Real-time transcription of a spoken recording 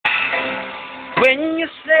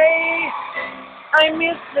I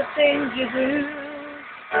miss the things you do.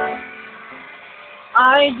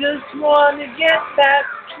 I just want to get back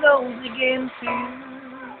close again to you.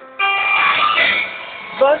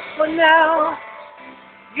 But for now,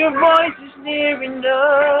 your voice is near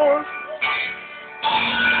enough.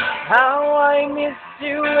 How I miss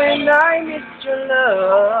you and I miss your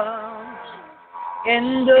love.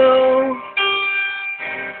 And though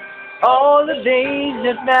all the days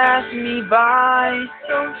that pass me by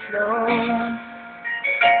so slow,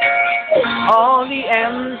 all the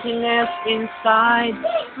emptiness inside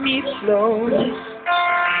me flows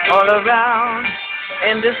all around,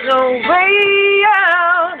 and there's no way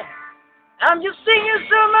out. I'm just thinking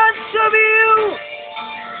so much of you.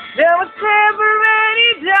 There was never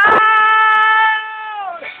any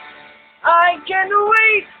doubt. I can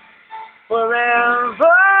wait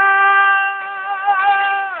forever.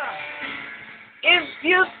 If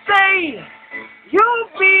you say you'll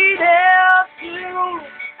be there too,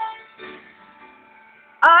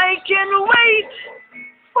 I can wait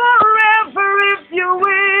forever if you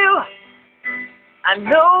will. I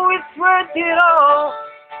know it's worth it all.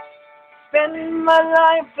 Spend my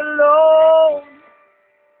life alone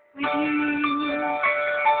with you.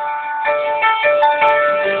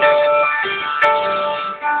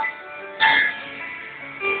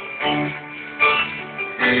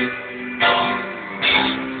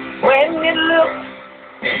 When it looks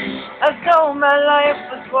as though my life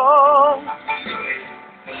was wrong,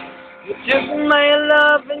 you took my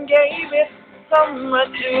love and gave it somewhere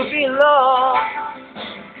to belong.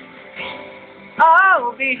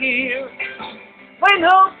 I'll be here when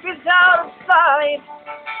hope is out of sight,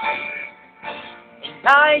 and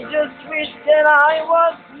I just wish that I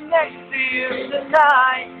was next to you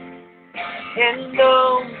tonight. And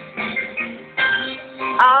though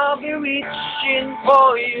I'll be reaching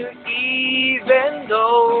for you, even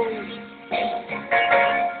though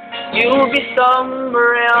you'll be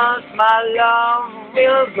somewhere else, my love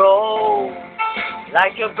will go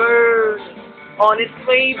like a bird on its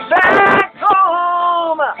way back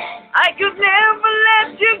home. I could never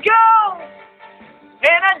let you go,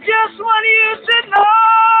 and I just want you to know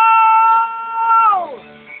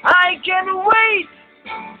I can wait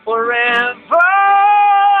forever.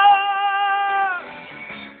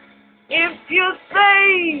 If you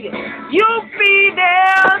say you'll be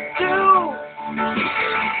there too,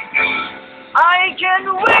 I can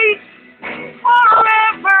wait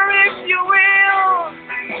forever if you will.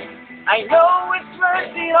 I know it's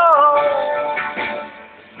worth it all.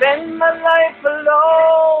 Spend my life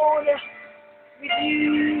alone with you.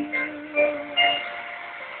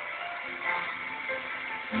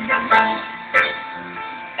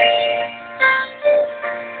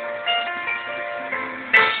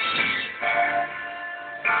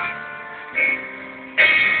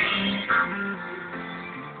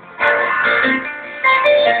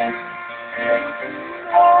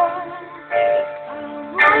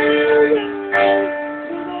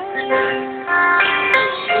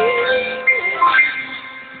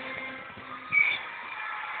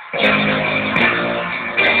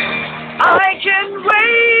 I can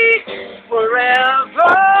wait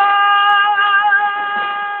forever.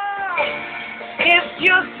 If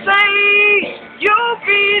you say you'll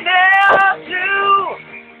be there too,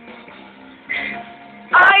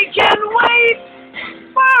 I can wait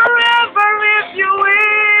forever if you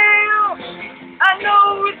will. I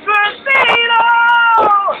know it's worth it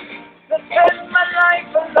all to spend my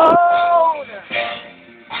life alone.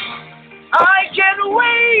 I can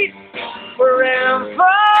wait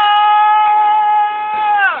forever.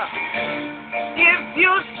 If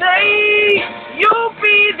you say you'll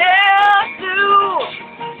be there too,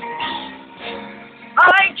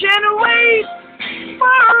 I can wait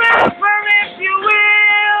forever.